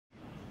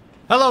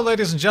Hello,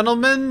 ladies and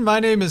gentlemen. My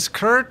name is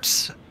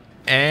Kurt,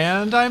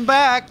 and I'm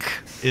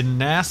back in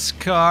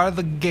NASCAR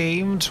The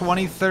Game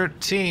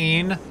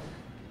 2013.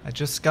 I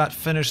just got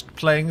finished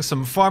playing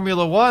some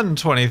Formula 1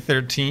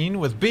 2013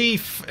 with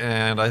Beef,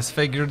 and I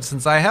figured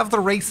since I have the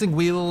racing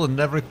wheel and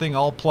everything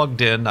all plugged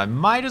in, I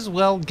might as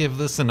well give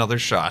this another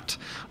shot.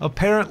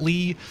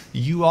 Apparently,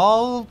 you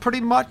all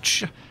pretty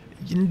much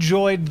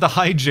enjoyed the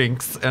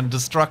hijinks and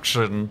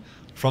destruction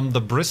from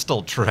the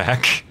Bristol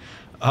track.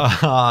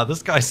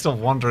 This guy's still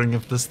wondering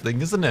if this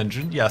thing is an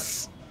engine.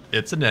 Yes,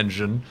 it's an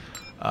engine.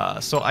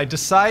 So I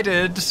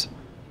decided,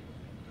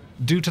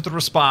 due to the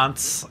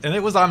response, and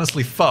it was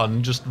honestly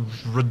fun, just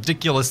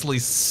ridiculously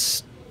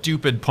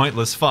stupid,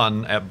 pointless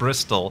fun at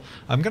Bristol,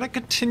 I'm gonna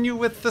continue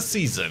with the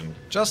season,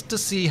 just to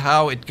see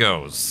how it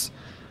goes.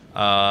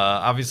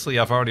 Obviously,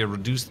 I've already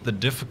reduced the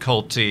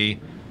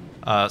difficulty,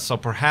 so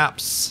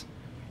perhaps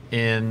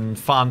in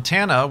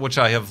Fontana, which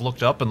I have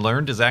looked up and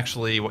learned is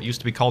actually what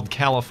used to be called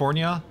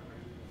California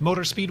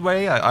Motor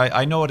Speedway.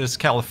 I know it is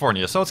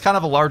California, so it's kind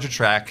of a larger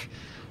track.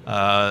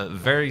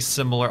 Very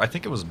similar. I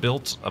think it was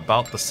built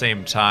about the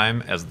same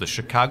time as the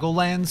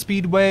Chicagoland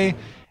Speedway,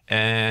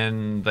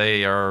 and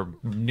they are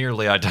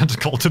nearly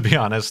identical, to be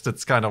honest.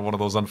 It's kind of one of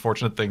those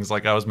unfortunate things,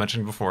 like I was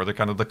mentioning before. They're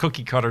kind of the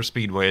cookie-cutter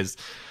speedways.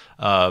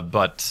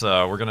 But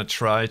we're going to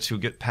try to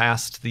get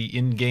past the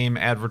in-game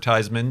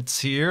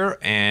advertisements here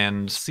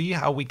and see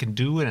how we can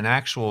do in an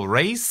actual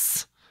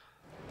race.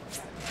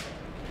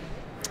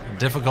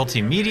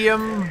 Difficulty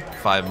medium,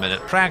 5-minute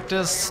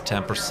practice,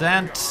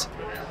 10%,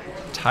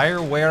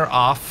 tire wear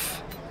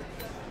off,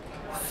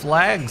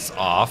 flags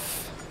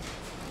off.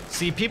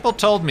 See, people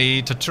told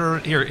me to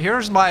turn,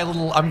 here's my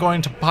little, I'm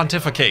going to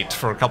pontificate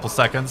for a couple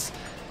seconds.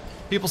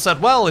 People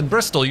said, well, in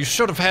Bristol, you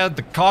should have had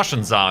the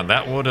cautions on.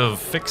 That would have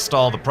fixed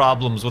all the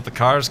problems with the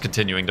cars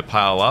continuing to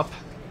pile up.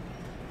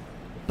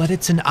 But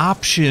it's an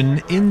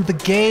option in the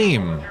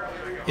game.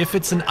 If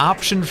it's an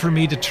option for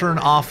me to turn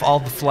off all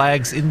the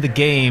flags in the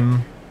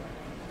game,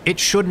 it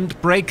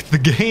shouldn't break the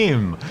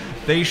game.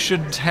 They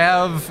should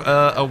have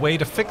a way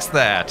to fix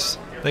that.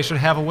 They should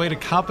have a way to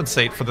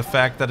compensate for the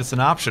fact that it's an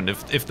option.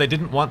 If they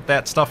didn't want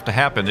that stuff to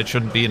happen, it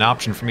shouldn't be an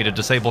option for me to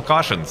disable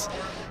cautions.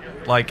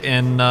 Like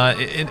in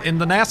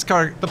the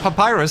NASCAR, the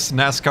Papyrus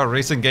NASCAR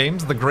racing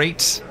games, the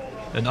great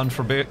and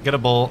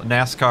unforgettable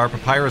NASCAR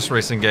Papyrus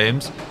racing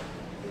games,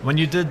 when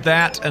you did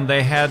that and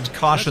they had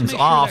cautions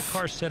off,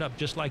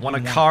 when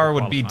a car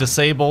would be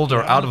disabled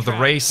or out of the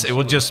race, it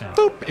would just,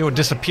 boop, it would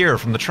disappear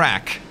from the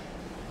track.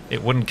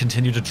 It wouldn't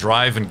continue to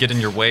drive and get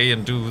in your way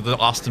and do the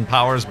Austin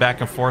Powers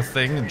back and forth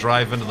thing and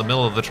drive into the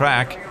middle of the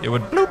track. It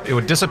would, bloop, it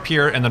would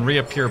disappear and then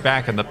reappear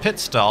back in the pit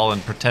stall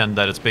and pretend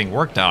that it's being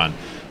worked on.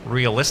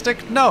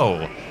 Realistic?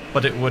 No.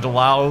 But it would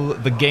allow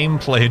the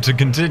gameplay to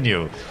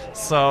continue.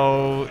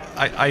 So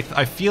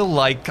I feel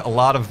like a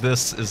lot of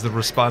this is the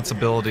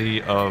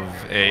responsibility of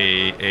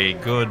a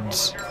good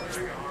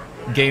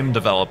game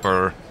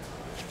developer,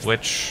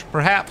 which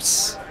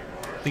perhaps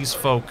these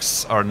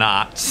folks are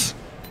not.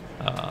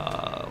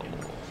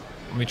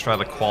 Let me try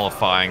the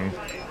qualifying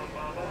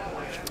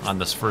on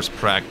this first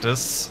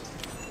practice.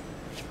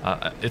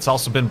 It's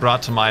also been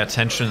brought to my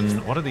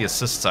attention, what are the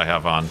assists I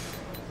have on?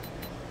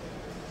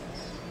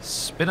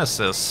 Spin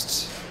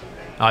assist.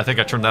 Oh, I think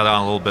I turned that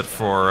on a little bit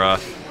for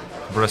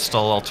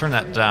Bristol. I'll turn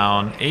that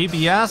down.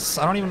 ABS,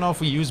 I don't even know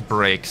if we use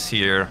brakes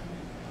here,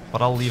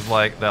 but I'll leave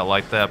like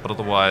that, but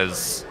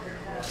otherwise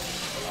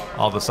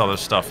all this other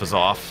stuff is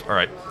off. All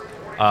right.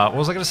 What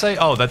was I going to say?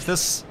 Oh, that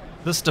this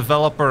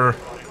developer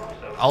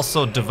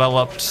also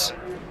developed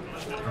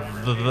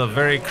the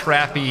very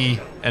crappy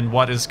and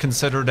what is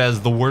considered as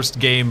the worst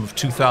game of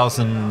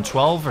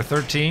 2012 or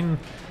 13.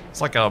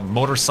 It's like a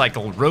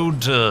motorcycle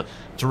road to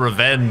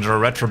revenge or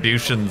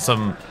retribution,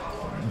 some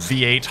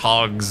V8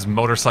 Hogs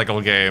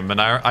motorcycle game,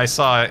 and I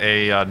saw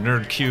a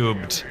Nerd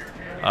Cubed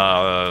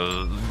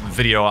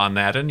video on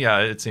that, and yeah,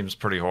 it seems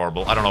pretty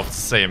horrible. I don't know if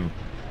it's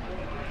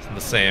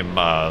the same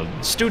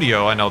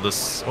studio. I know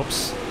this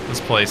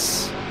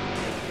place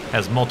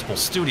has multiple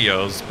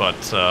studios,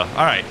 but all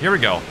right, here we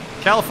go.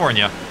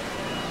 California.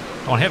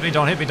 Don't hit me,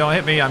 don't hit me, don't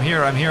hit me. I'm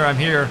here, I'm here, I'm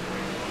here.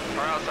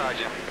 Car outside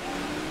you.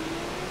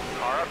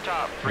 Car up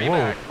top, three Whoa.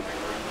 back.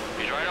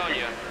 He's right on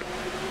you.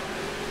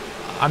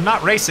 I'm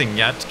not racing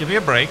yet. Give me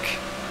a break.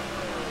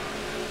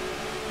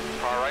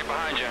 Car right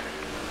behind you.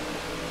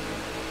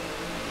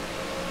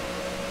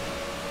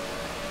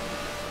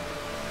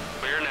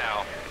 Clear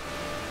now.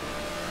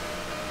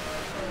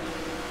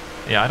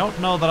 Yeah, I don't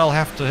know that I'll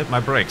have to hit my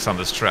brakes on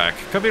this track.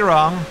 Could be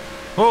wrong.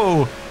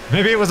 Oh,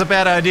 maybe it was a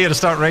bad idea to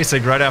start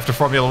racing right after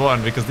Formula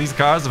 1, because these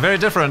cars are very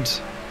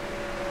different.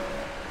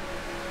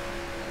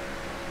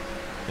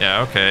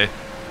 Yeah, okay.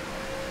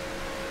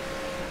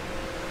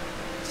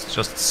 It's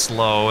just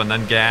slow and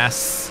then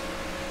gas.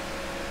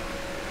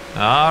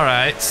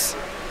 Alright.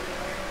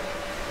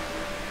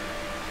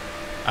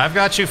 I've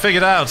got you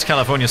figured out,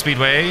 California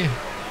Speedway.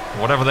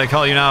 Whatever they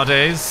call you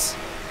nowadays.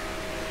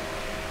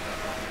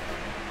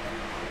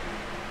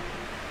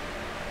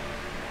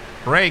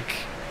 Brake.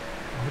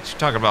 What you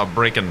talking about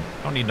braking?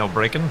 Don't need no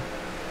braking.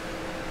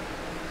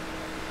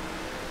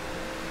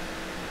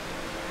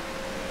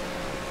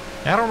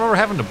 Yeah, I don't remember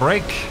having to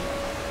brake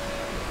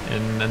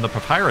in the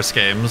Papyrus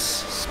games,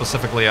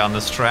 specifically on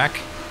this track.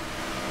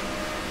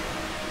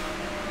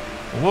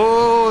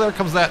 Whoa, there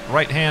comes that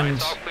right-hand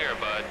It's all clear,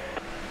 bud.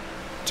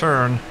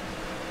 turn.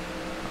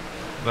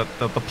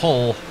 The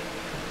pull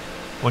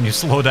when you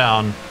slow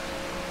down.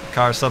 The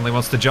car suddenly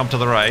wants to jump to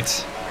the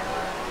right.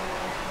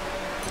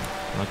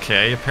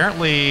 Okay,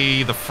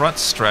 apparently the front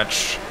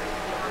stretch,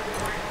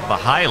 the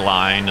high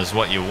line, is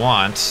what you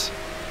want.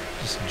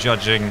 Just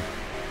judging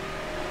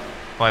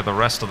by the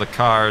rest of the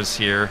cars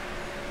here.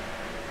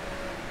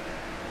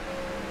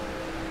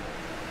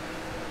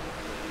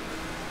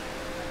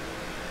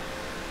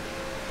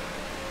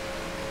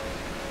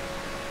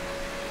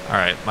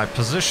 Alright, my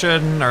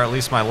position, or at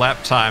least my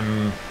lap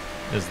time,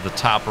 is the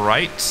top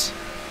right.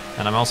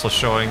 And I'm also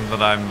showing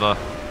that I'm the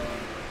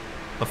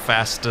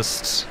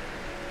fastest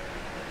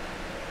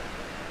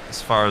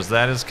as far as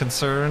that is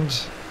concerned.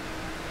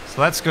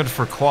 So that's good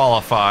for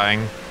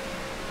qualifying.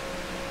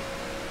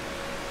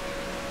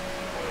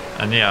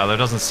 And yeah, there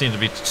doesn't seem to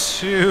be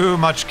too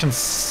much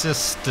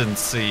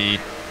consistency.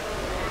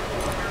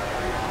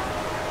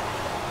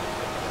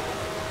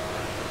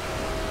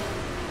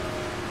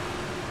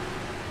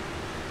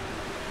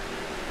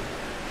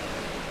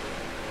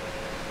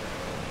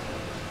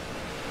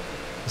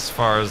 As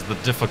far as the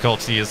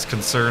difficulty is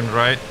concerned,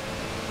 right?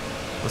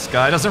 This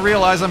guy doesn't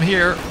realize I'm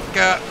here.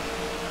 Gah.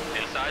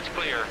 Inside's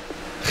clear.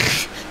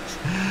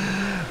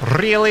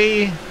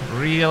 Really?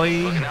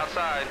 Really? Looking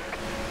outside.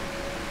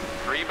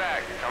 3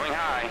 back, coming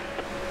high.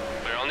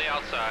 Clear on the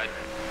outside.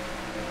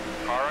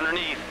 Car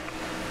underneath.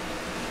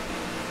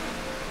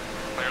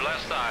 Clear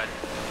left side.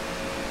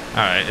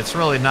 Alright, it's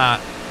really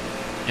not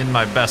in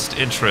my best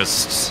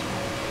interest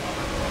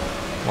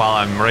while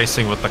I'm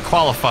racing with the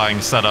qualifying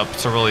setup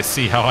to really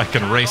see how I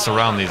can race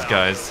around these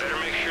guys. Better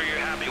make sure you're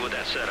happy with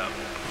that setup.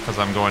 Because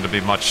I'm going to be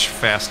much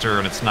faster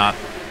and it's not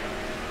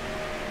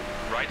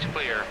Right's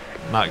clear.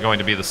 going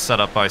to be the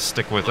setup I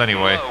stick with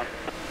anyway. Low.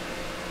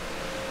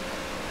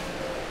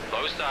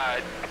 Low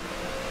side.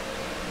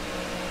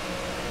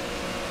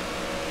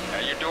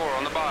 At your door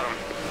on the bottom.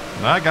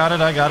 I got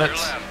it, I got it.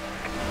 Clear left.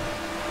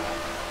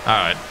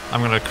 Alright,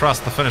 I'm gonna cross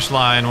the finish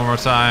line one more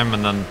time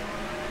and then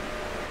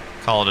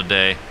call it a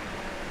day.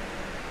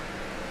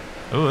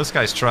 Ooh, this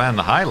guy's trying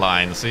the high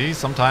line, see?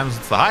 Sometimes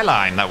it's the high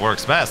line that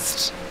works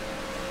best.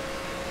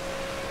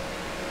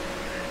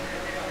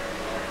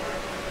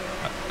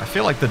 I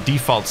feel like the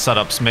default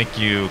setups make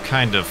you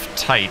kind of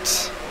tight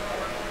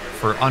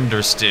for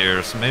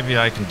understeers. Maybe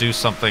I can do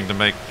something to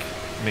make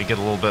me get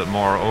a little bit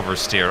more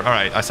oversteer.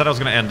 Alright, I said I was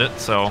gonna end it,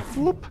 so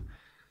whoop.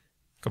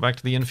 Go back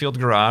to the infield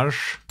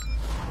garage.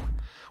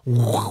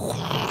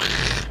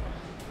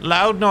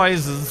 Loud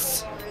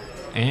noises.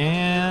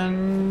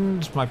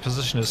 And my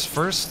position is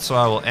first, so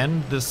I will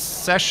end this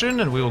session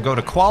and we will go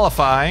to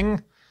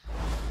qualifying.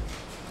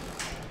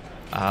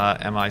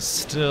 Am I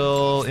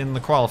still in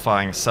the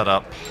qualifying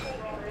setup?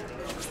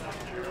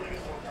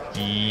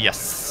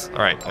 Yes.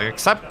 Alright, I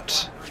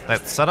accept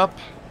that setup.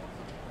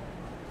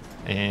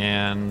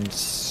 And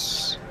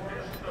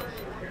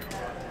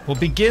we'll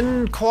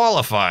begin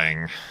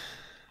qualifying.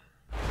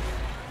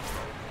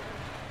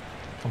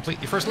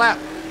 Complete your first lap.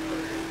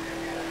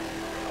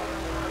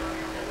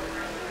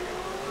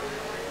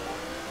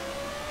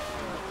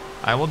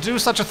 I will do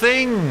such a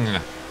thing.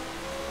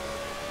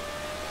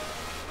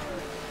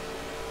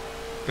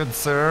 Good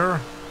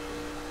sir.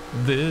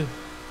 The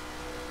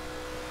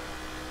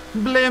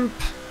blimp.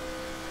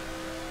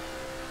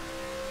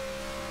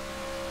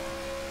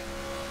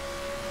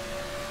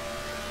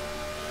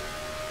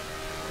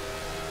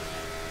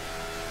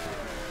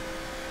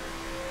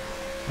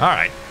 All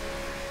right.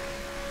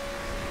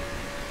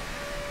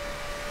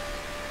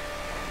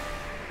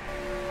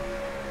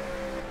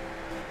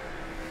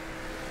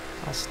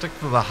 I'll stick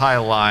to the high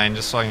line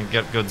just so I can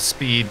get good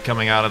speed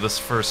coming out of this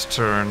first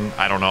turn.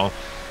 I don't know.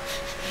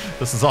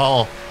 This is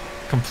all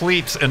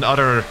complete and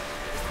utter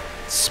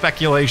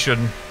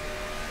speculation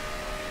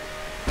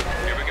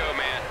Here we go,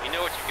 man. You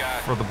know what you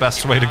got. for the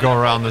best way to go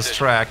around this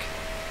track.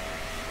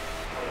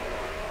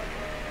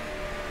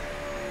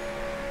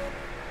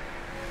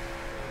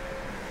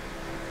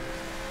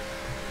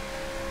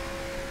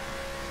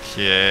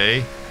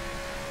 Okay.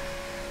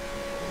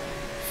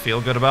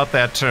 Feel good about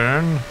that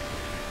turn.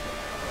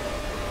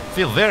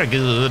 Feel very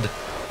good.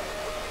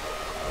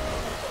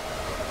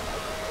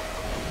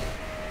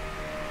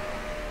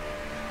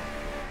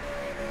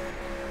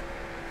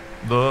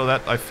 Though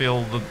that I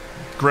feel the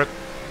grip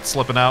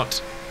slipping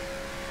out.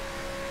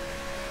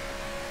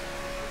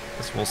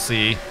 Guess we'll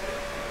see.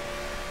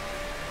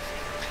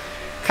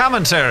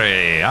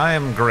 Commentary. I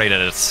am great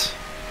at it.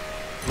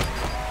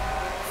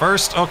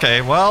 First,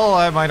 okay, well,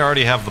 I might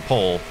already have the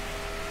pole.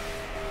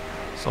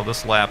 So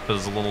this lap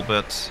is a little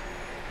bit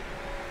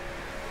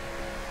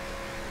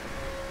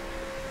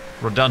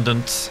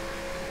redundant.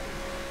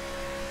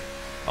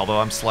 Although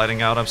I'm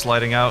sliding out, I'm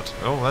sliding out.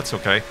 Oh, that's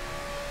okay.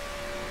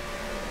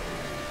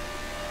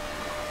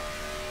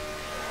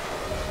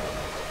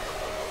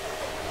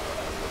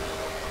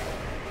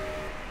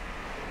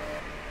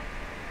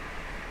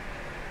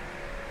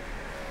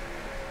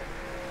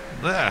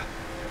 Ugh.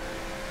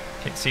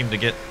 Can't seem to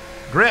get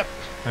grip.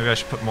 Maybe I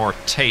should put more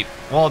tape.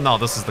 Well, no,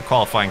 this is the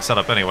qualifying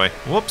setup anyway.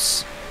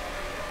 Whoops.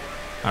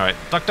 Alright,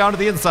 duck down to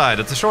the inside.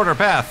 It's a shorter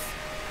path.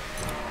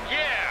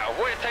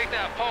 Yeah, way to take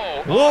that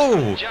pole. Whoa!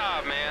 Awesome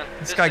job, man.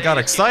 This guy got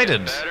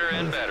excited. Better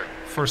and better.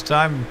 First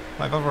time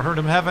I've ever heard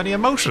him have any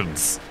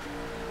emotions.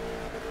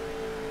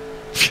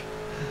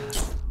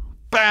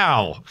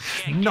 Bow!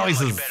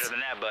 Noises. Better than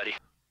that, buddy.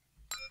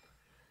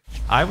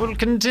 I will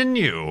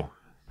continue.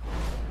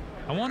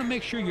 I want to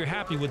make sure you're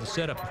happy with the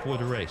setup before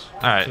the race.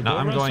 All right, so now go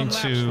I'm run going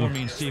some laps to for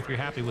me and see if you're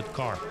happy with the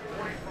car.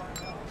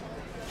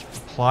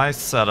 apply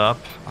setup.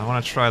 I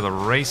want to try the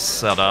race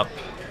setup.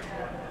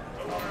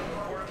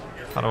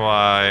 How do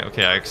I...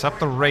 Okay, I accept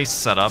the race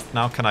setup.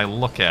 Now can I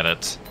look at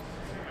it?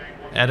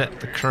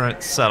 Edit the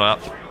current setup.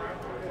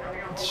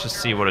 Let's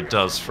just see what it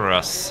does for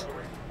us.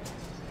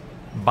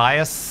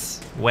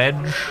 Bias,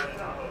 wedge,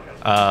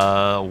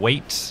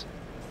 weight,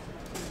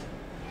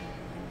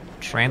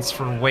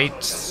 transfer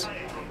weight.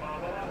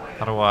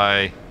 How do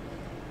I...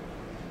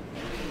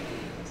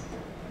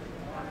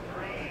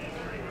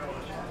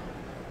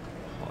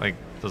 Like,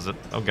 does it...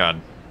 Oh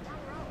god.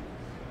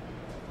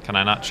 Can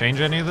I not change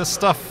any of this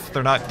stuff?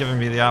 They're not giving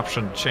me the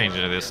option to change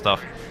any of this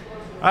stuff.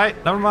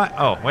 Alright, never mind.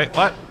 Oh, wait,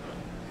 what?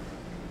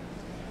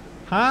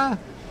 Huh?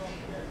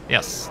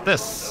 Yes,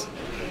 this.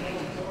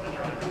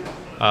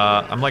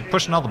 I'm like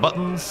pushing all the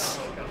buttons.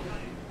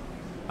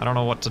 I don't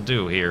know what to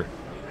do here.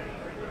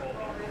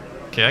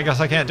 Okay, I guess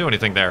I can't do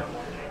anything there.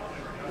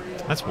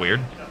 That's weird.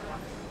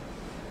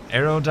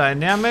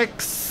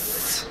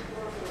 Aerodynamics.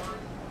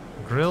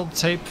 Grill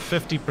tape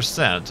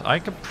 50%. I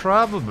could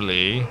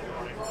probably...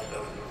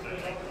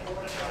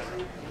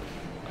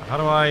 How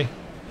do I...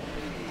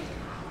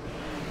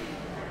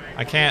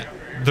 I can't...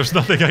 There's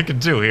nothing I can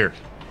do here.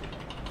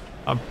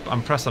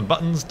 I'm pressing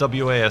buttons,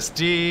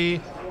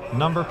 WASD,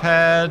 number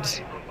pad,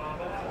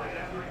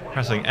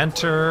 pressing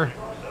enter.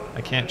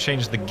 I can't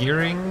change the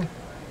gearing.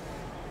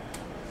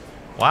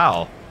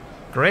 Wow.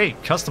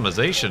 Great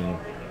customization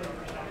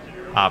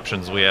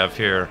options we have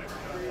here.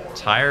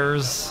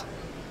 Tires.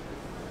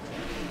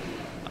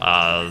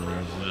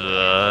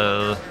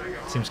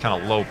 Seems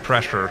kind of low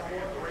pressure.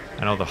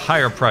 I know the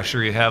higher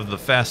pressure you have, the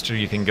faster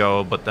you can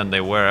go, but then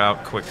they wear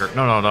out quicker.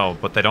 No,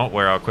 but they don't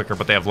wear out quicker,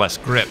 but they have less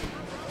grip.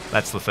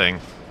 That's the thing.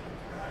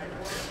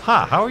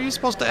 Huh, how are you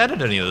supposed to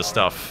edit any of this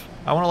stuff?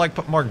 I want to, like,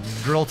 put more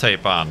grill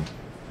tape on.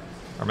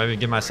 Or maybe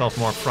give myself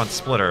more front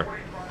splitter.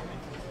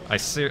 I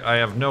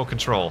have no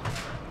control.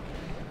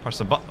 Press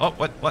the button. Oh,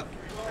 what?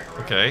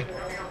 Okay.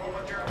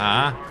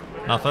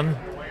 Nothing.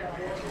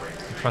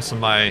 I'm pressing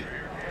my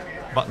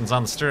buttons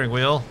on the steering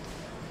wheel.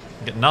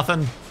 Get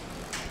nothing.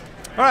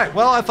 Alright,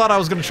 well, I thought I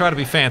was going to try to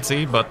be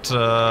fancy, but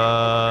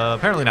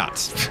apparently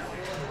not.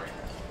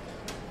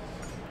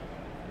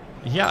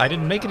 Yeah, I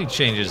didn't make any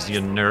changes,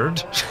 you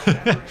nerd.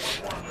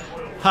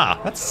 Huh,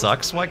 that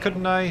sucks. Why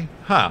couldn't I...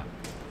 Huh.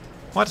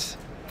 What?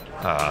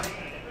 Alright,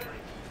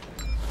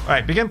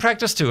 begin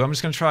practice 2. I'm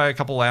just going to try a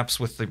couple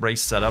laps with the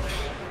race setup.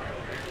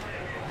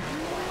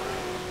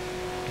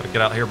 Gotta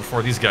get out here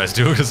before these guys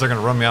do, because they're going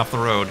to run me off the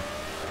road.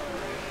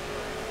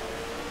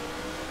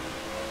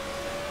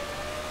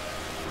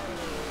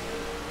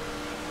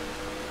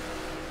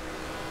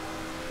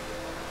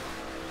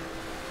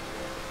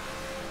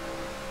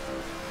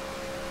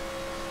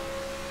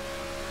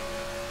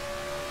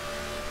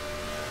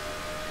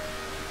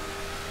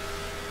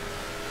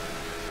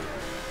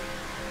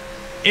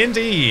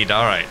 Indeed.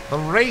 All right. The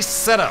race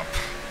setup.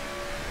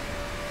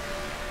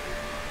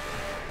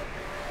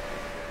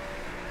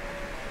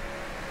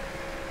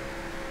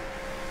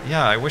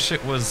 Yeah, I wish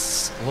it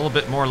was a little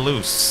bit more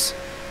loose.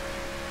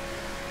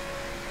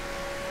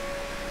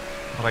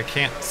 But I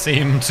can't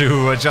seem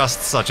to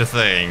adjust such a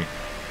thing.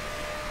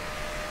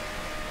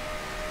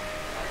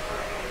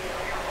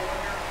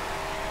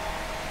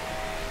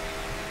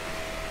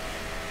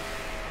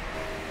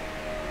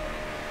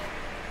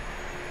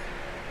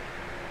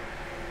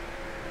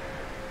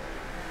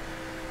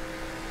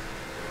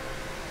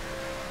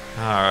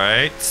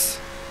 Alright.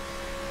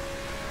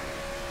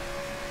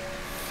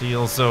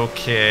 Feels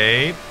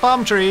okay.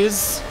 Palm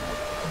trees!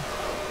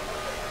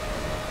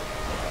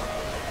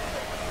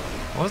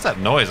 What is that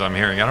noise I'm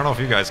hearing? I don't know if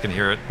you guys can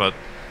hear it, but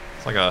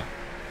it's like I'm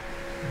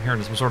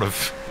hearing some sort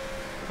of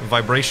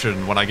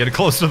vibration when I get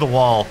close to the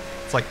wall.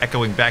 It's like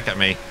echoing back at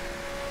me.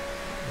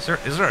 Is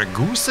there a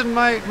goose in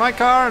my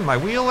car, in my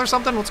wheel or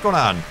something? What's going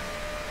on?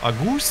 A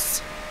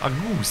goose? A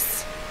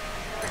goose.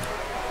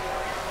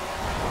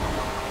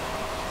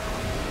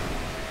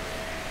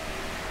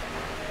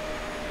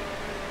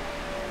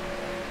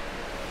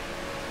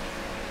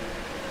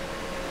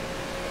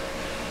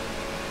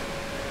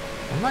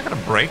 I'm not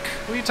gonna brake.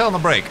 What are you telling the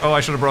brake? Oh,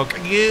 I should have broke.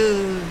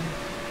 Yeah.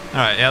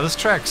 Alright, yeah, this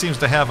track seems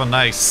to have a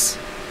nice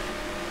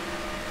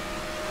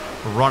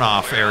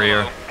runoff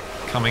area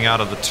coming out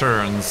of the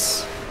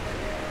turns.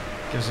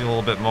 Gives you a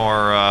little bit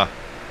more,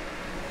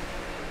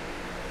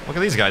 look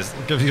at these guys.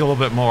 It gives you a little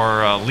bit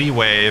more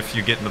leeway if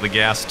you get into the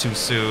gas too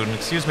soon.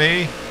 Excuse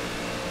me.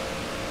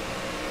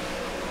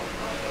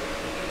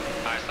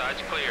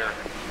 Eyeside's clear.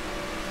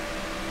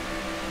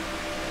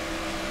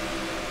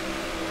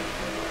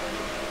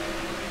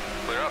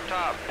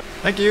 top.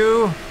 Thank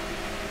you.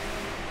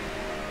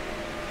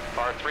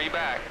 Car 3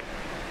 back.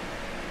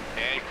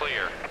 And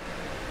clear.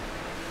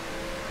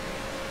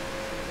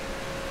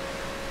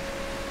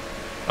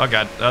 Oh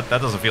god, that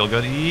doesn't feel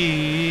good.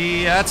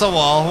 That's a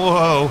wall.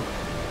 Whoa.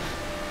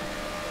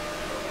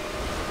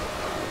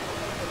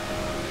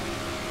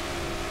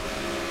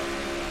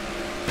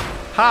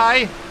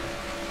 Hi.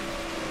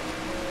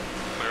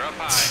 Clear up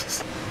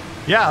high.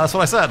 Yeah, that's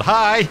what I said.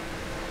 Hi.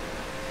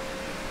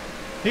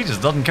 He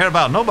just doesn't care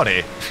about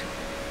nobody.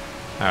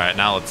 Alright,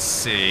 now let's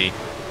see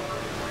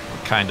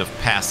what kind of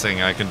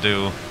passing I can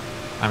do.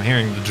 I'm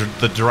hearing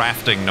the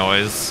drafting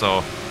noise,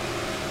 so...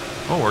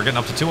 Oh, we're getting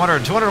up to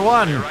 200,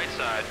 201! Your right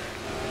side.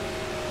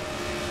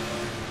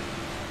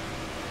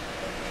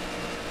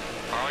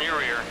 Car on your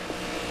rear.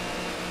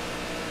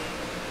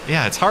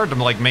 Yeah, it's hard to,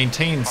 like,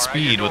 maintain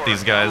speed with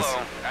these guys.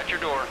 Hello. At your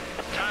door.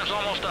 Time's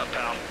almost up,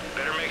 pal.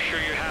 Better make sure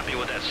you're happy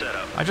with that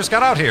setup. I just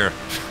got out here.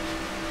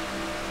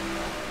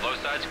 Low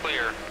side's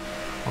clear.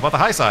 What about the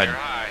high side? Clear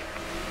high.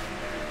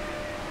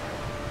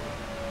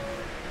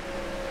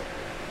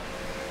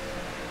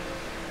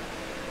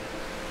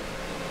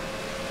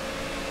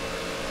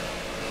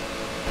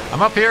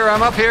 I'm up here,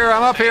 I'm up here,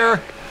 I'm up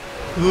here!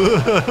 Clear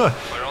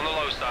on the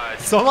low side.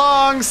 So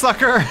long,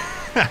 sucker!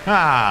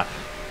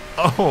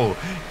 Oh,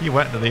 he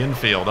went to the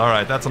infield.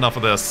 Alright, that's enough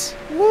of this.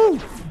 Woo!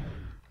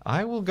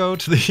 I will go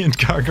to the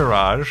in-car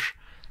garage.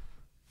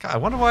 God, I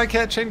wonder why I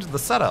can't change the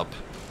setup.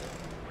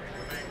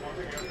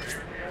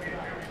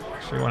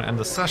 Sure you want to end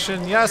the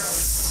session?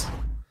 Yes!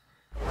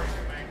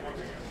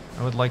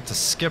 I would like to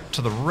skip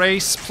to the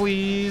race,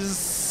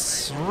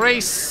 please.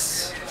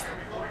 Race!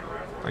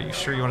 Are you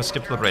sure you want to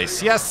skip to the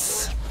race?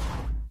 Yes!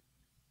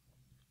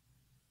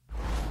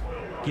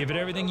 Give it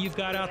everything you've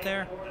got out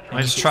there. Let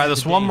me just try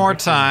this one more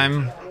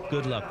time.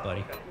 Good luck,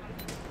 buddy.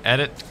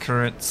 Edit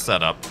current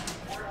setup.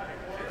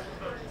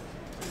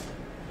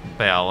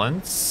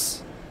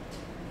 Balance.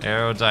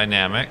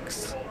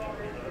 Aerodynamics.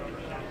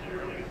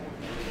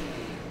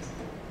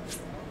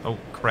 Oh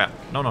crap.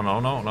 No, no,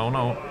 no, no, no,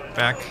 no.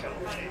 Back.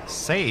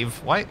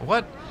 Save? Why?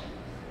 What?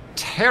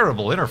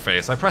 Terrible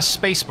interface. I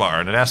pressed spacebar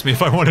and it asked me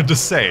if I wanted to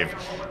save.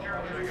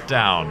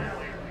 Down.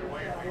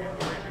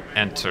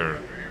 Enter.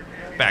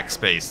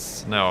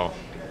 Backspace. No.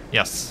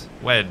 Yes.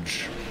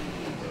 Wedge.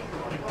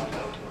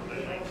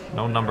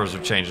 No numbers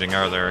are changing,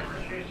 are there?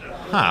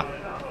 Huh.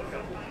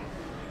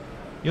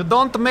 You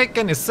don't make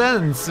any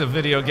sense, a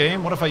video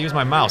game. What if I use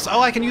my mouse? Oh,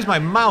 I can use my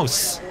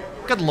mouse!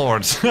 Good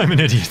lord, I'm an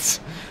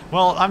idiot.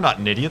 Well, I'm not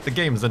an idiot. The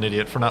game's an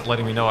idiot for not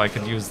letting me know I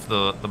could use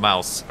the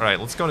mouse. Alright,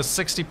 let's go to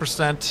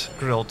 60%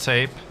 grill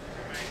tape.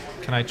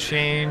 Can I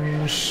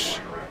change?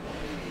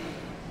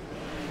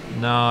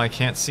 No, I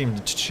can't seem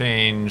to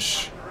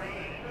change.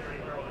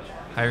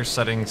 Higher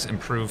settings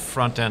improve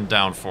front-end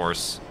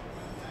downforce.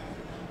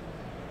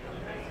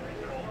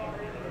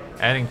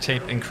 Adding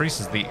tape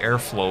increases the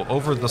airflow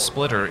over the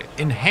splitter,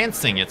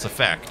 enhancing its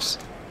effect.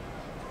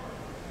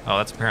 Oh,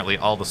 that's apparently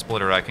all the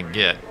splitter I can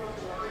get.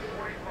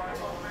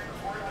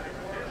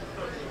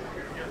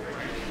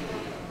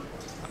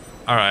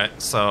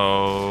 Alright,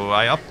 so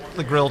I upped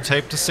the grill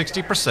tape to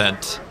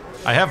 60%.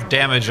 I have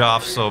damage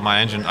off, so my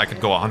engine, I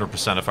could go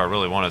 100% if I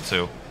really wanted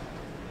to.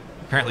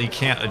 Apparently you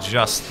can't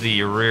adjust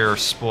the rear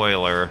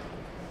spoiler.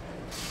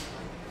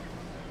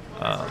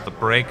 The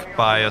brake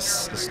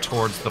bias is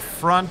towards the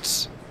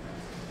front.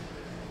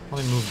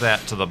 Let me move that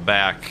to the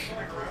back.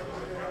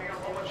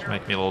 Should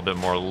make me a little bit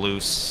more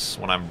loose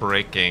when I'm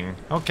braking.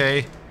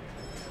 Okay.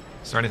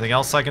 Is there anything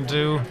else I can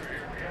do?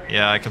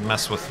 Yeah, I can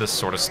mess with this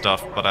sort of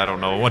stuff, but I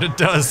don't know what it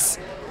does.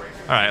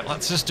 Alright,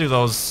 let's just do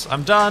those.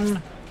 I'm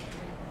done.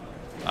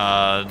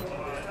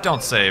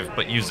 Don't save,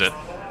 but use it.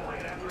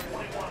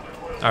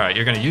 Alright,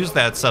 you're gonna use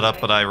that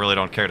setup, but I really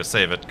don't care to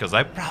save it, because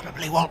I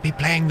probably won't be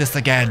playing this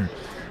again.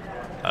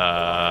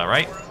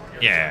 Right?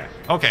 Yeah.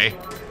 Okay.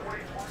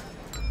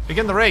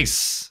 Begin the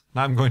race.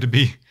 Now I'm going to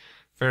be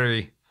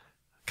very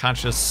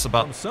conscious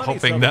about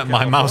hoping that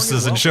my mouse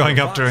isn't showing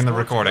up during the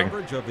recording.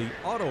 Of the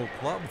Auto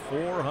Club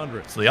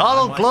 400. It's the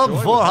Auto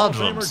Club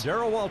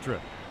 400.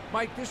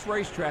 Mike, this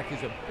racetrack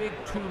is a big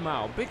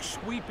 2-mile, big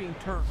sweeping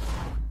turn.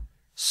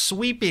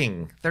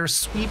 Sweeping. They're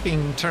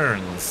sweeping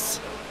turns.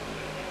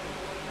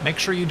 Make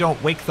sure you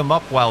don't wake them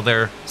up while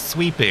they're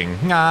sweeping.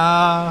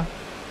 Ah,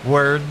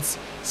 words.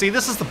 See,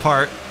 this is the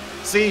part.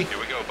 See, Here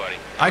we go, buddy.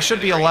 I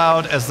should be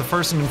allowed, as the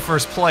person in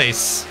first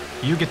place,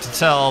 you get to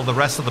tell the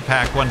rest of the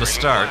pack when to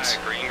start.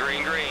 Green,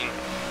 green, green.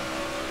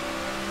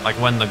 Like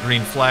when the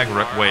green flag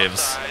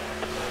waves. Outside.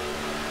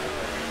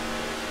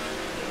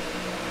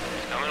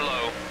 He's coming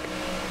low.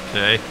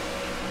 Okay.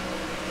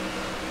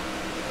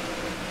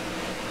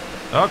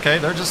 Okay,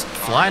 they're just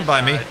flying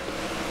by me.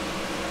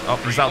 Oh,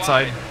 he's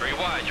outside. 3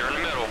 wide, you're in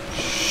the middle.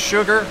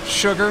 Sugar,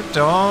 sugar,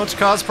 don't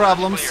cause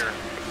problems. Clear.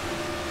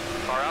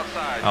 Car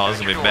outside. Oh, this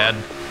will be bad.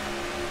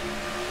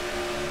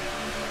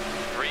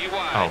 3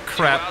 wide. Oh,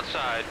 crap. 2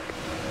 outside.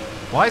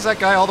 Why is that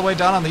guy all the way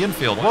down on the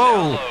infield? 1 Whoa!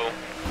 down low.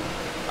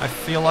 I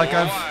feel like 4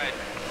 I've... wide.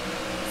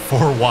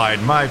 4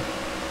 wide. My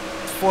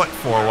foot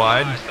 4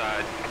 wide. High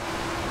side.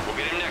 We'll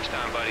get him next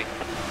time, buddy.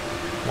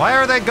 Why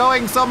are they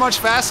going so much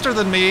faster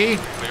than me?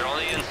 We're on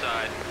the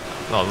inside.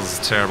 Oh, this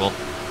is terrible.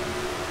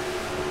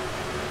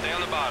 Stay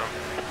on the bottom.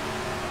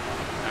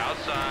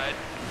 Outside.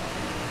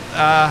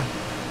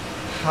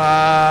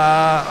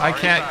 I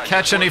can't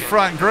catch any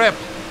front grip.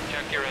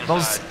 Check your inside.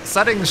 Those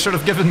settings should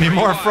have given me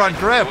more front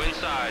grip. Go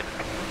inside.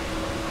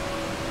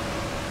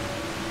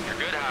 You're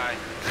good high.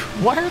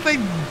 Why are they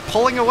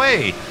pulling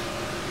away?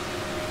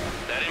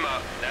 Set him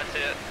up. That's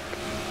it.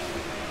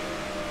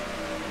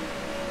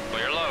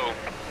 Clear low.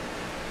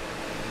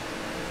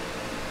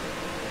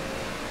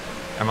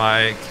 Am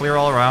I clear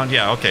all around?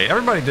 Yeah, okay.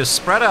 Everybody just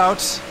spread out.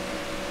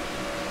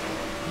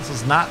 This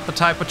is not the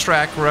type of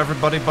track where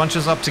everybody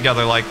bunches up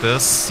together like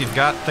this. You've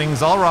got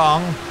things all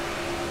wrong.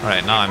 All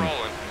right, now I'm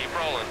Rolling. Keep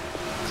rolling.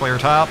 clear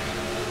top.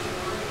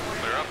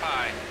 Clear up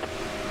high.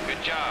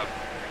 Good job.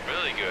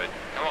 Really good.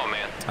 Come on,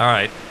 man. All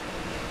right.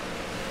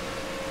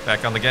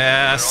 Back on the Clear on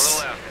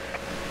gas. the left.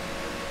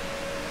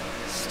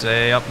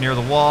 Stay up near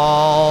the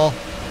wall.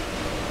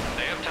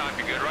 Stay up top.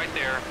 You're good right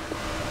there.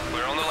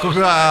 Clear on the low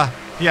side.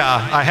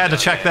 Yeah, I had to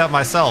check that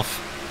myself.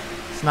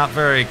 It's not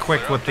very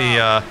quick with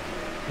the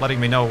letting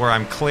me know where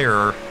I'm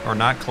clear or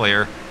not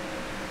clear.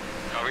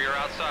 Cover your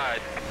outside.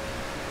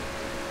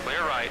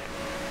 Clear right.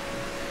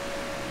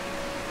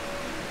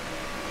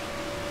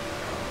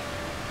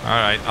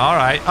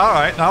 All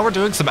right. Now we're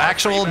doing some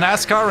actual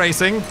NASCAR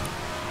racing.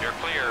 You're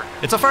clear.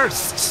 It's a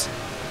first.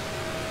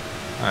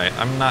 All right,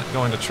 I'm not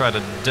going to try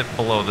to dip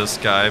below this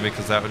guy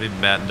because that would be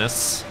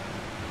madness.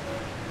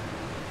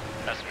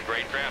 That's some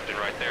great drafting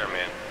right there,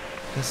 man.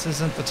 This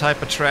isn't the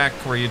type of track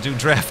where you do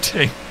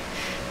drafting.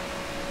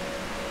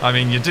 I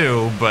mean, you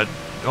do, but...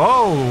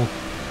 Oh!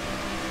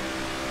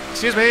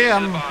 Excuse me, To the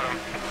I'm... bottom.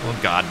 Oh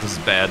god, this is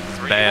bad, this is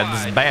 3 bad, wide.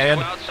 this is bad.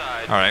 Go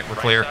outside. Alright, we're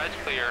Right clear. side's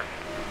clear.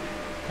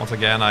 Once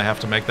again, I have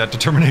to make that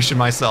determination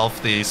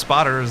myself. The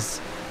spotter's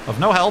of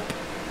no help.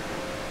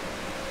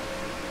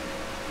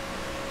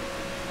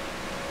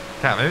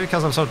 Yeah, maybe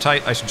because I'm so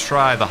tight, I should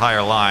try the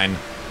higher line.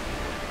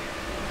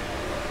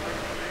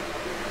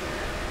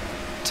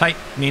 Tight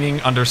meaning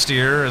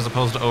understeer as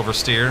opposed to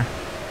oversteer.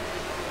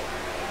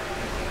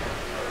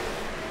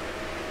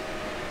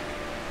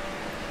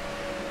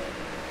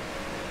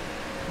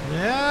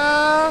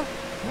 Yeah,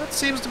 that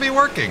seems to be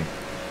working.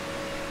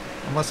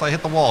 Unless I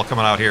hit the wall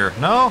coming out here.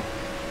 No?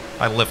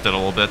 I lifted a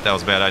little bit. That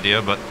was a bad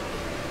idea, but...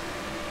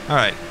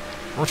 Alright.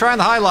 We're trying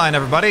the high line,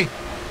 everybody.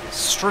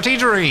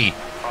 Strategery.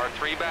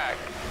 R3 back.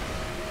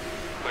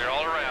 Clear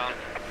all around.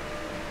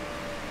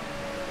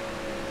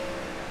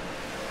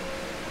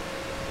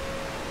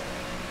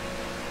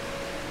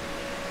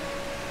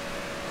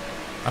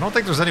 I don't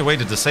think there's any way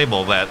to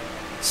disable that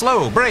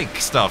slow brake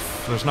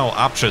stuff. There's no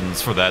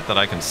options for that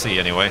I can see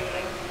anyway.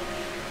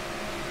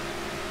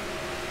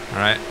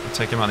 Alright, we'll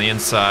take him on the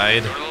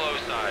inside. Go to the low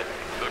side.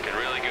 Looking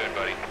really good,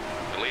 buddy.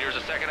 The leader's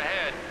a second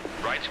ahead.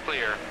 Right's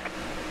clear.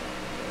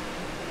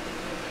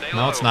 Stay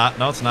low. No, it's not.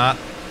 No, it's not.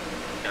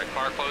 Got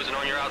car closing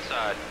on your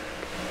outside.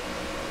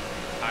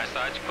 High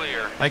side's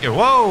clear. Thank you.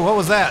 Whoa, what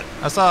was that?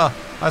 I saw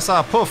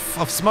a poof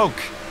of smoke.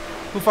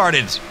 Who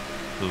farted?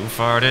 Who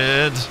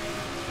farted?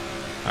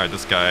 Alright,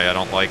 this guy I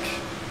don't like.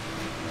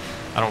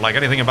 I don't like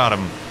anything about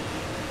him.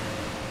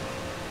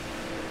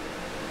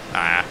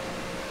 Ah.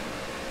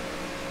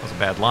 That was a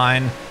bad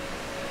line.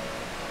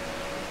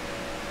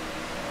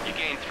 You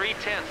gained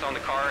 3/10 on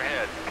the car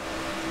ahead.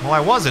 Well,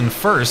 I was in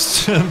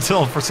first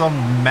until for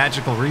some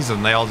magical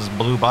reason they all just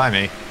blew by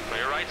me.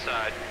 Clear right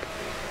side.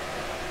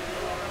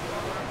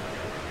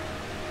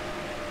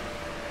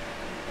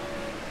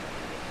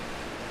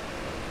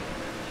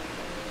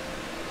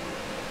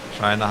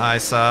 Trying the high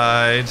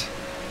side.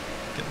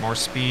 Get more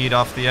speed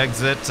off the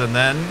exit and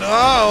then...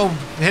 Oh!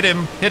 Hit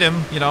him,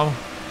 you know,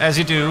 as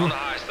you Clear do. on the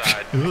high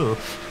side. Ugh.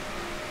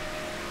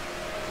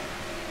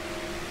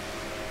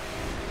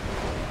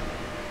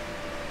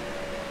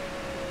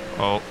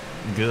 Oh,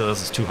 good,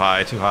 this is too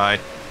high, too high.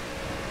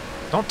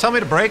 Don't tell me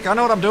to brake, I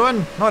know what I'm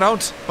doing. No, I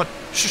don't, but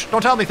shh,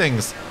 don't tell me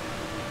things.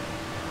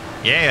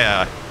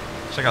 Yeah,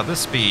 check out this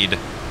speed.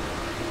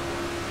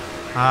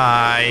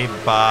 Hi,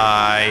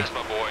 bye. That's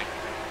my boy.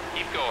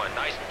 Keep going.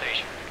 Nice and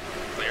patient.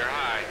 Clear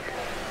high.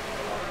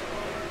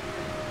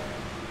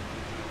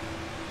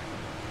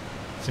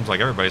 Seems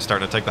like everybody's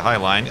starting to take the high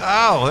line.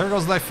 Oh, there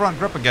goes that front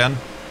grip again.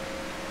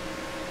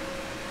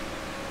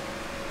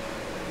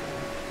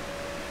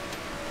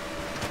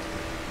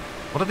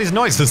 What are these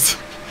noises?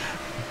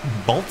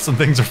 Bolts and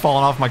things are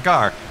falling off my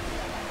car.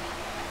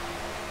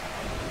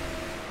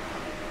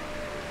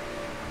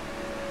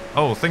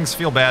 Oh, things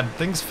feel bad.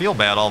 Things feel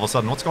bad all of a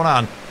sudden. What's going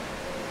on?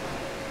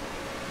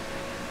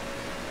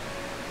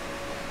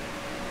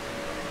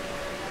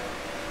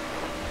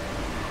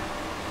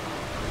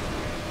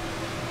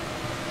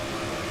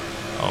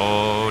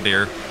 Oh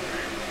dear.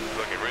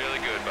 Looking really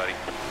good, buddy.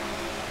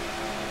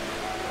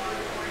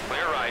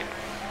 Clear right.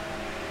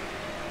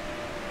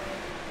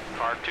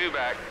 Car 2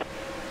 back.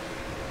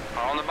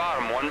 Car on the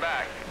bottom, 1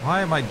 back.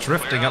 Why am I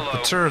drifting Clear up the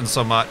low. turn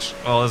so much?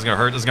 Oh, this is gonna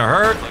hurt. This is gonna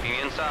hurt. Looking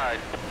inside.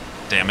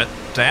 Damn it.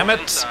 Damn it.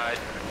 Inside.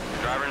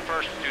 Driver in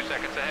first, 2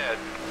 seconds ahead.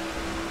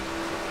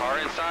 Car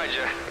inside. inside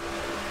you.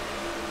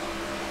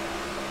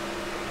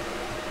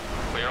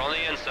 Clear on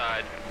the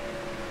inside.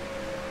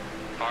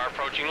 Car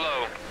approaching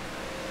low.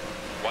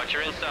 Watch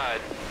your inside.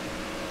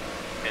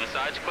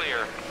 Inside's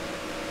clear.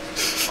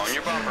 On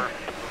your bumper.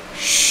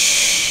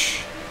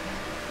 Shh.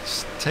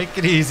 Just take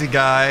it easy,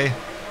 guy.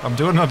 I'm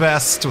doing my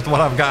best with what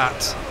I've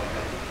got.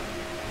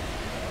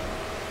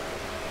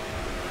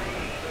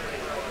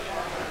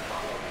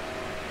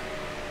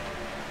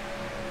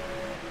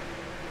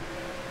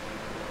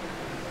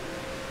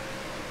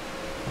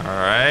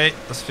 Alright,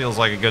 this feels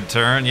like a good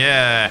turn.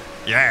 Yeah,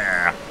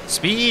 yeah.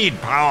 Speed,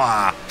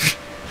 power.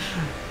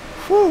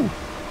 Whew.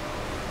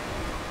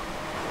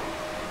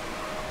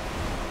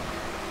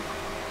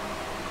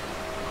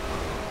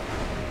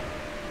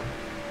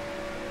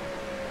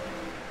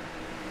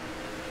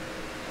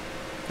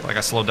 Feel like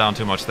I slowed down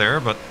too much there,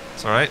 but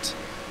it's alright.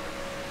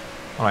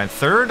 Alright,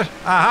 third.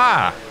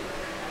 Aha!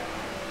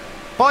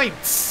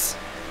 Points!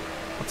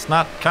 Let's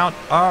not count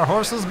our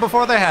horses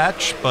before they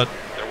hatch, but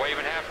They're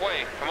waving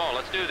halfway. Come on,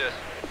 let's do this.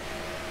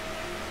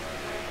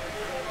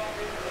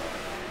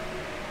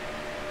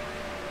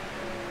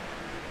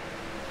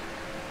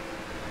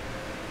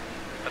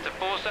 That's a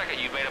full second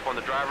you've made up on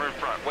the driver in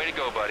front. Way to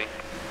go, buddy.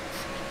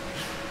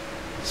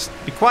 just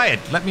be quiet.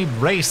 Let me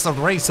race a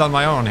race on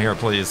my own here,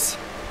 please.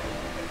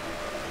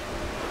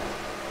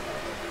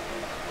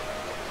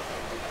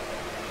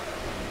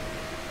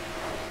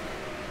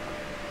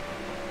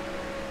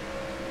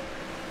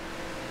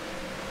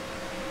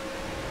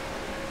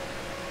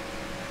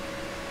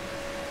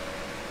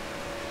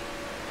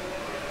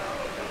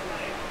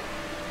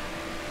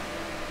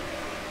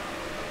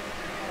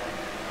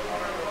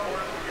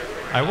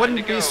 I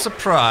wouldn't be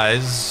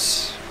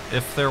surprised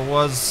if there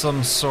was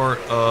some sort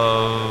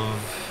of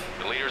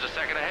The leader's a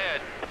second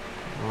ahead.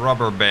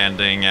 rubber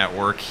banding at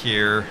work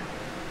here.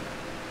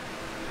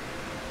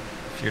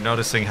 If you're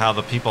noticing how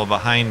the people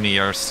behind me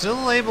are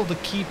still able to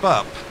keep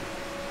up,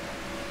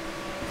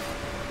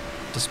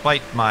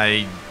 despite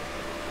my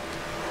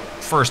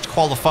first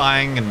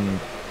qualifying and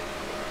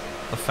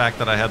the fact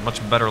that I had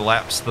much better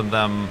laps than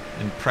them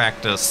in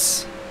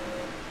practice.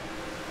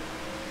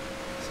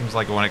 Seems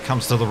like when it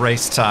comes to the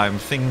race time,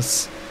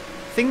 things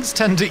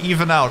tend to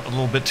even out a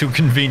little bit too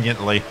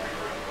conveniently.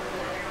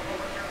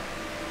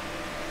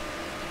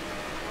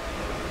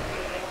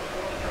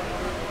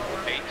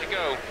 Eight to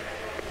go.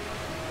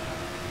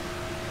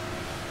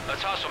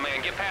 Let's hustle,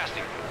 man. Get past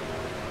him.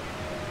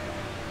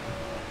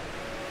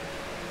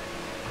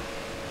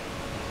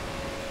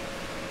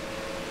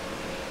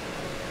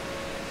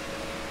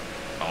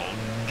 Oh,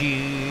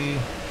 gee.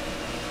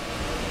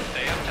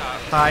 Stay up top.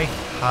 Hi,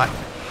 hi, Right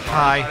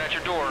hi, at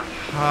your door.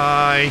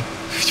 hi.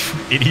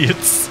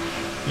 Idiots.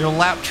 You're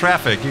lap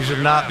traffic. You should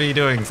not be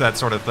doing that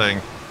sort of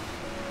thing.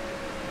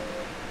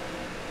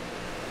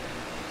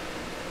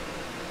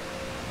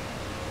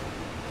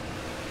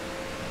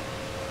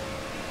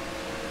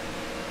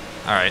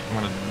 Alright, I'm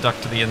gonna duck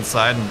to the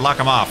inside and block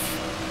him off.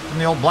 Give me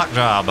the old block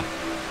job.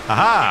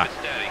 Aha! Keep it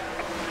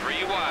steady.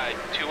 3 wide,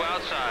 2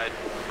 outside.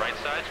 Right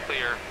side's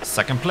clear.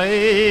 Second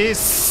place,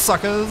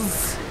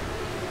 suckers!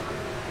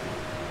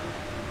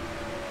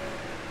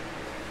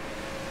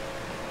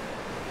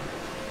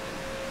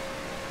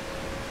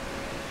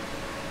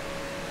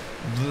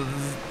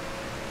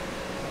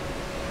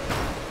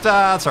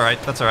 That's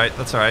alright, that's alright,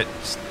 that's alright.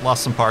 Just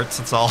lost some parts,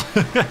 that's all.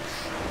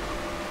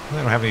 They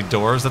don't have any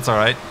doors, that's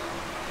alright.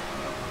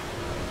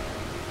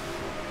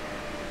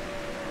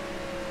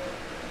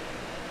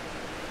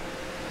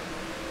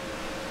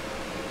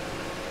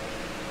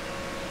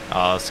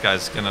 Oh, this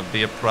guy's gonna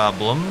be a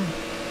problem.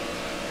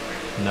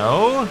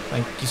 No,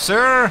 thank you,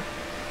 sir.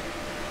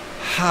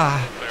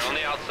 Clear on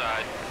the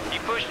outside.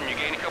 Keep pushing. You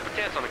gain a couple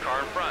tenths on the car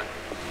in front.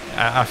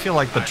 I feel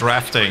like the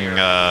drafting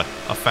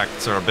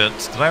effects are a bit.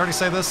 Did I already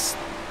say this?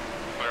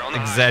 Clear on the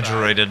high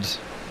Exaggerated.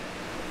 side.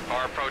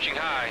 Car approaching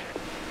high.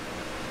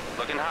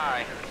 Looking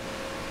high.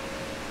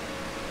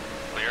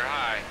 Clear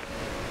high.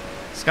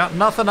 It's got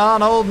nothing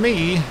on old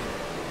me.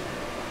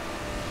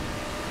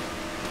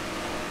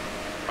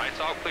 Right's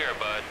all clear,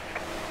 bud.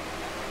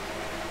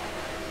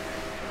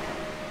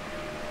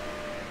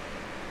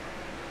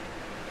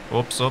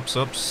 Oops, oops,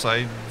 oops.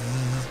 I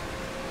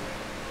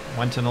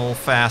went in a little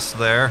fast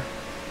there.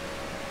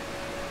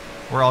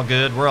 We're all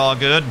good, we're all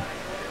good.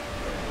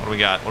 What do we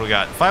got? What do we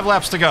got? 5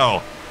 laps to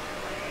go.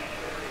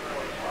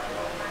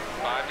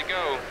 5 to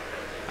go.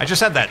 I just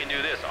said that. You can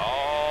do this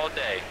all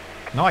day.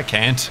 No, I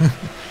can't.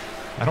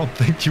 I don't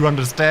think you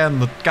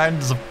understand the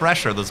kinds of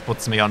pressure this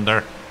puts me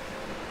under.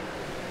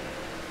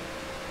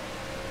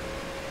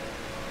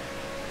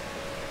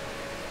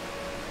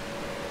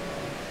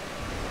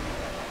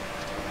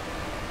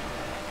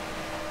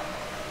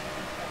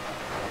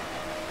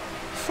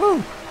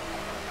 Whew.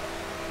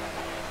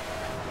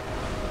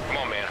 Come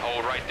on, man.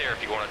 Hold right there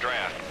if you want to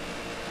draft.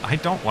 I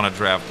don't want to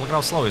draft. Look at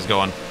how slow he's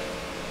going.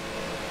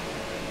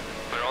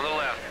 Clear on the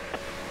left.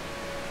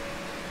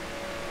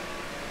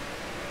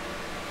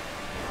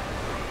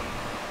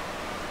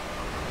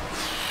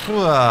 Whew.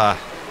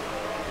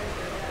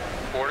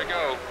 4 to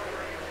go.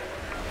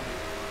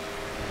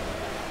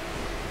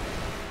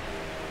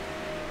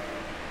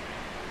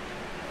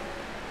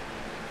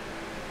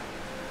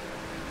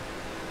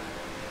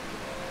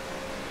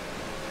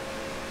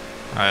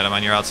 Alright, I'm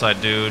on your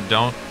outside, dude.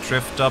 Don't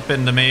drift up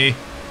into me.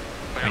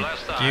 Clear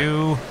left Thank side.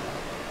 you.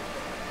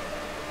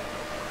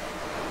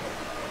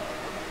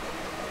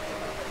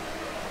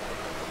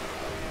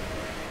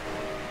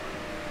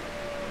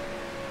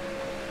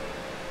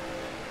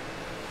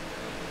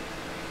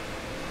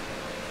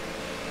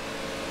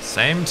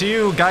 Same to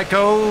you,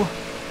 Geico.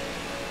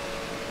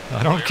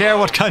 I don't care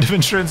what kind of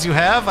insurance you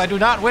have. I do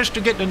not wish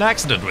to get in an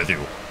accident with you.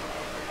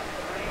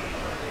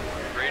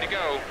 Ready to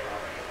go.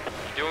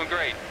 You're doing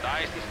great.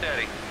 Nice and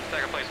steady.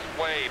 Second place is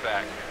way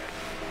back.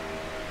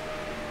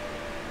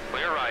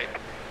 Clear right.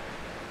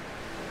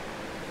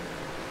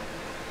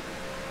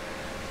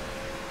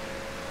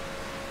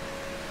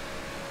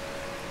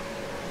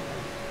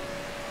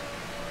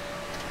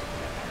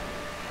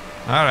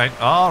 Alright,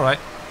 alright.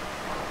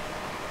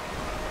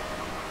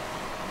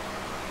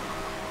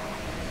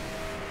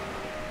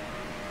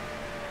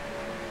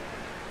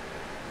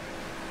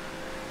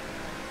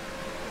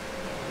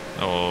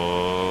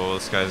 Oh,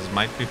 this guy's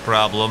might be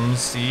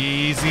problems.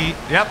 Easy.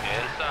 Yep.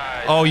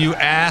 Inside. Oh, you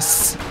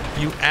ass.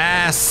 You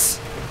ass.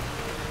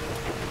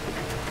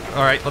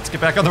 Alright, let's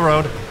get back on the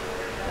road.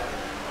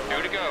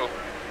 2 to go.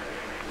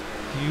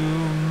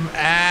 You Up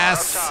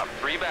ass. top.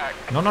 3 back.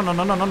 No, no, no,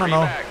 no, no, no, no, 3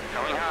 no. back.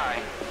 Coming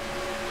high.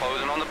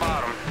 Closing on the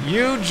bottom.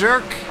 You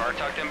jerk. Car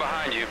tucked in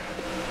behind you.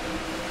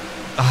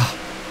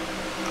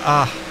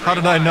 How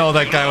did I know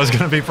that guy was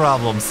gonna be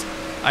problems?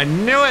 I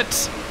knew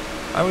it.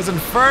 I was in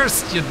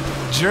first, you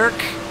jerk.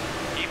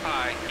 Keep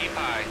high. Keep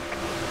high.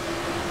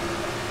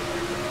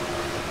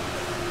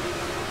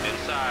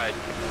 Inside.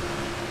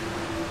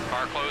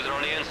 Car closing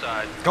on the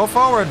inside. Go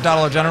forward,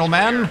 Dollar General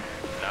Man.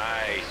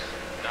 Nice.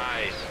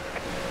 Nice.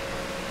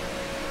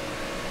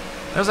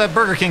 There's that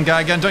Burger King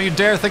guy again. Don't you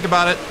dare think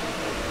about it.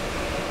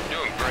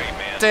 Doing great,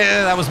 man.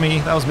 That was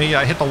me. That was me.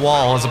 I hit the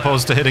wall as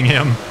opposed to hitting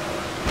him.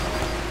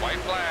 White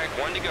flag.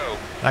 1 to go.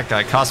 That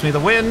guy cost me the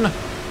win. Low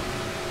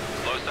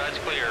side's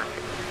clear.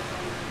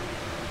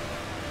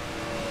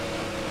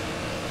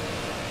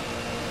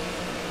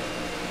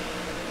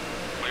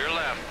 Clear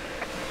left.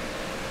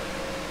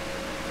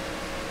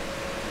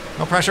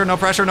 No pressure, no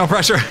pressure, no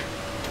pressure.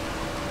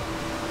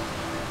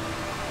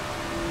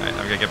 Alright,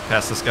 I've got to get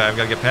past this guy. I've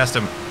got to get past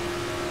him.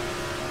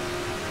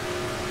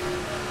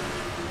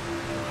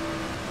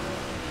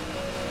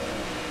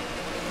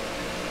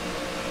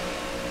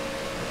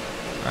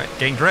 Alright,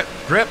 gain grip.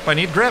 Grip. I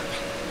need grip.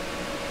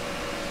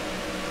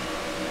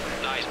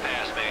 Nice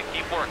pass, man.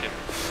 Keep working.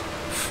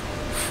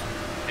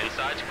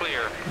 Inside's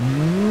clear.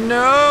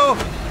 No!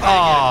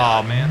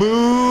 Aw, man.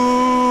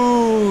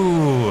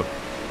 boo!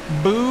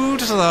 Boo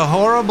to the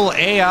horrible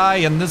AI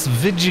in this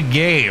video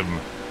game.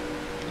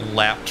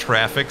 Lap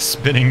traffic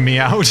spinning me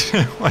out.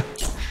 What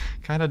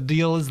kind of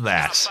deal is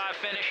that? Top 5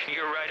 finish,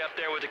 you're right up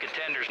there with the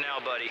contenders now,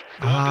 buddy. It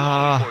won't be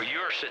Ah. long before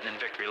you're sitting in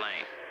victory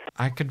lane.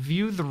 I could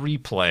view the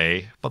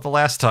replay, but the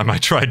last time I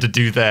tried to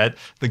do that,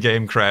 the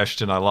game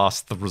crashed and I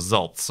lost the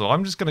results, so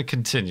I'm just gonna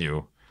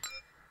continue.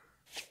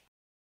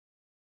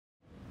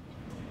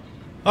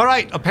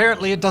 Alright,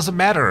 apparently it doesn't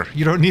matter.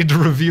 You don't need to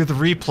review the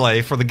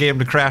replay for the game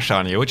to crash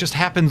on you. It just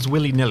happens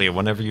willy-nilly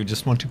whenever you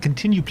just want to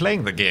continue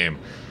playing the game.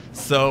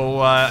 So,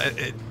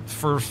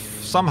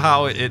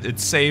 somehow it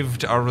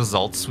saved our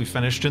results. We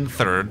finished in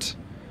third.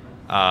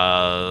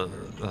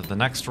 The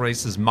next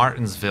race is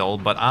Martinsville,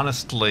 but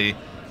honestly,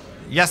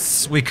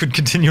 yes, we could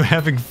continue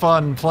having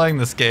fun playing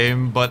this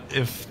game, but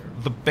if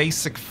the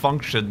basic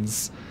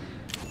functions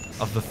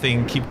of the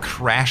thing keep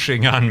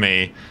crashing on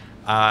me,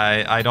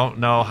 I don't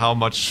know how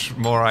much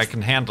more I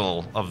can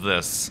handle of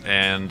this,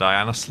 and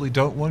I honestly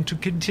don't want to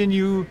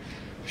continue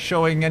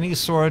showing any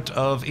sort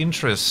of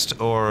interest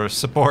or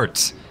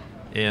support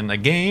in a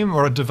game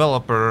or a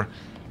developer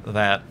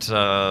that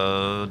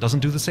doesn't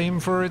do the same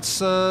for its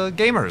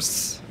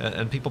gamers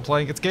and people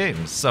playing its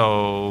games.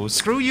 So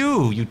screw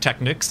you,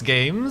 Eutechnyx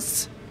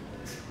games.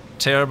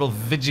 Terrible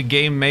video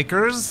game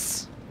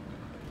makers.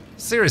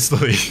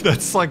 Seriously,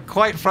 that's like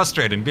quite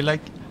frustrating. Be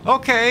like,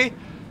 okay,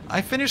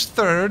 I finished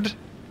third.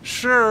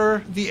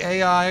 Sure, the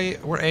AI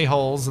were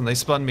a-holes and they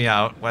spun me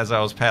out as I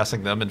was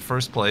passing them in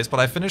first place, but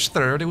I finished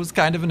third. It was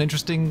kind of an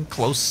interesting,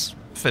 close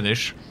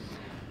finish.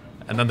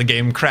 And then the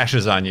game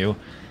crashes on you.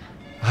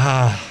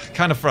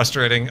 Kind of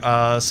frustrating.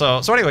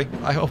 So anyway,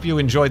 I hope you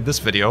enjoyed this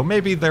video.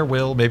 Maybe there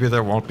will, maybe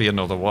there won't be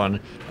another one.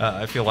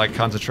 I feel like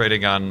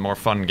concentrating on more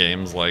fun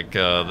games like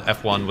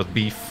F1 with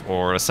Beef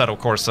or Assetto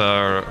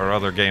Corsa or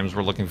other games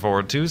we're looking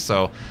forward to,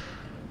 so...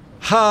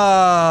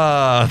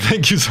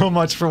 Thank you so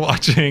much for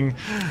watching.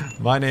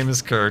 My name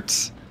is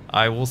Kurt.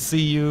 I will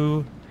see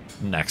you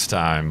next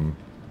time.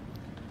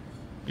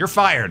 You're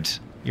fired.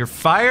 You're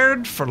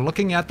fired for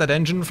looking at that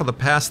engine for the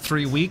past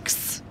 3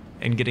 weeks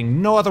and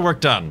getting no other work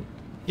done.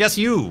 Yes,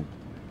 you.